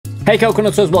Hey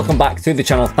coconutters, welcome back to the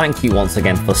channel. Thank you once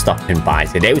again for stopping by.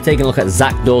 Today we're taking a look at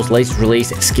Zakdo's latest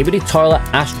release, Skibidi Toilet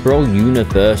Astro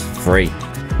Universe 3.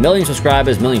 Million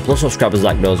subscribers, million plus subscribers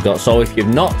Zakdo's got, so if you've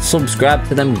not subscribed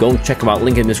to them, go check them out,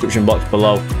 link in the description box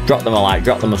below. Drop them a like,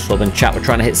 drop them a sub and chat. We're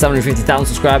trying to hit 750,000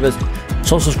 subscribers,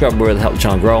 so subscribe will really help the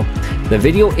channel grow. The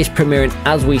video is premiering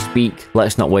as we speak.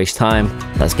 Let's not waste time,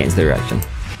 let's get into the reaction.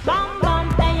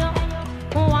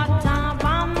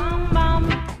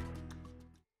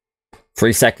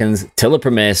 3 seconds till the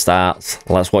premiere starts.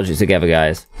 Let's watch it together,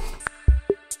 guys.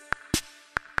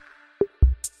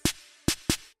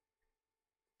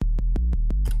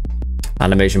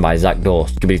 Animation by Zakdo,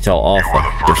 Skibidi Toilet Author,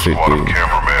 the food boom.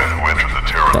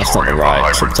 That's not the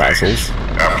right subtitles.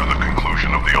 After the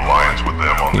conclusion of the alliance with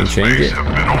them on this base have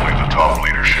been only the top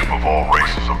leadership of all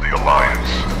races of the alliance.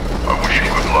 I wish you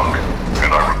good luck, and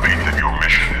I repeat that your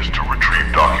mission is to retrieve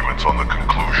documents on the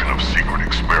conclusion of secret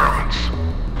experiments.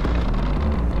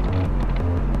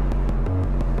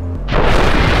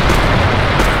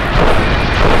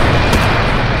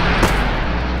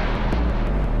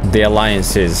 The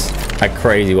alliances are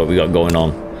crazy what we got going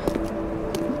on.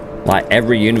 Like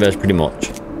every universe pretty much.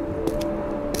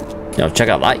 Yo, check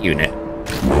out that unit.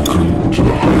 Welcome to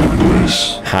the hybrid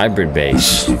base. Hybrid base.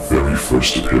 This is the very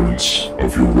first appearance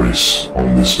of your race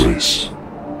on this base,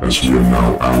 as we are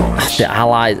now allies. The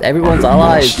allies, everyone's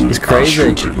allies. It's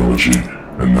crazy. Technology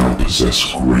and now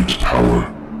possess great power.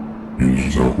 You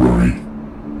need not worry.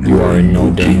 You are in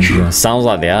no danger. Sounds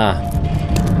like they are.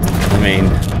 I mean,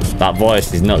 that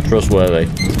voice is not trustworthy.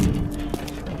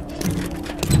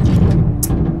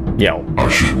 Yo. I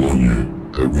should warn you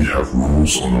that we have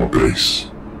rules on our base.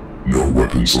 No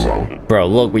weapons allowed. Bro,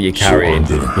 look what you're carrying.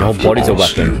 So your whole body's a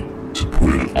weapon. To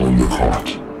put it on the cart.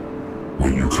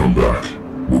 When you come back,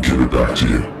 we'll give it back to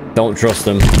you. Don't trust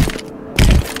them.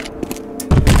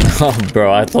 Oh,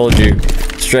 bro, I told you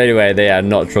straight away they are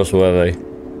not trustworthy.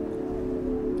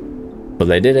 But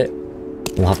they did it.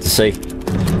 We'll have to see.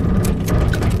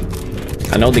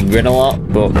 I know they grin a lot,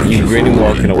 but you grinning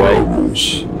walking away.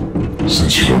 Rules.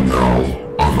 Since you are now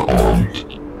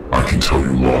unarmed, I can tell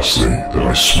you lastly that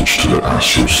I switched to the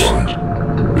astro side.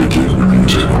 They gave me new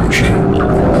technology, new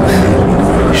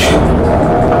innovation,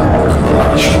 and the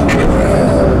astro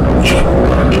generator, which I brought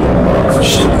back to our lab for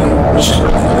study, was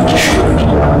completely destroyed.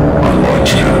 I lied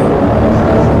to you.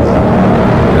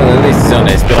 Well, at least he's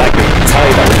honest, but I can tell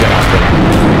you that was going to happen.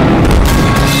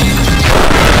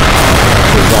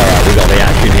 Alright, we got the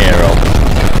action hero.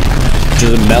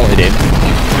 Just melted him.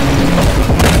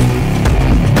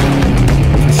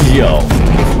 Yo.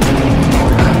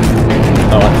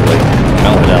 Oh, actually,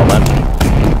 melted out then.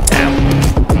 Damn.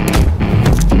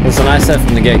 Listen, I said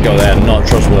from the get-go they're not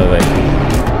trustworthy.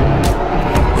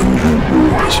 A new war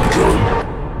has begun.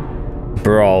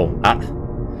 Bro,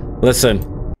 listen.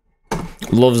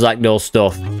 Love Zakdo's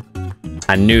stuff.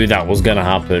 I knew that was gonna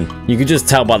happen. You could just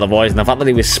tell by the voice and the fact that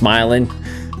he was smiling.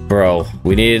 Bro,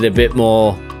 we needed a bit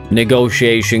more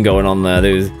negotiation going on there.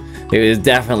 It was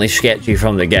definitely sketchy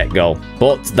from the get-go.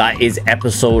 But that is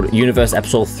Universe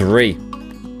Episode 3.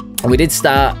 And we did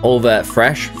start over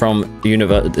fresh from the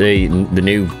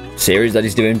new series that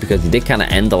he's doing, because he did kind of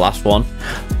end the last one.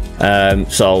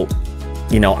 So,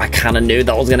 you know, I kind of knew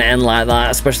that was going to end like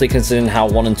that, especially considering how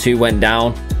 1 and 2 went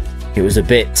down. It was a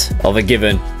bit of a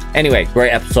given. Anyway,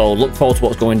 great episode. Look forward to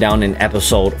what's going down in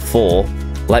Episode 4.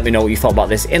 Let me know what you thought about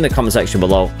this in the comment section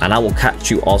below, and I will catch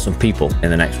you awesome people in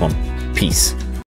the next one. Peace.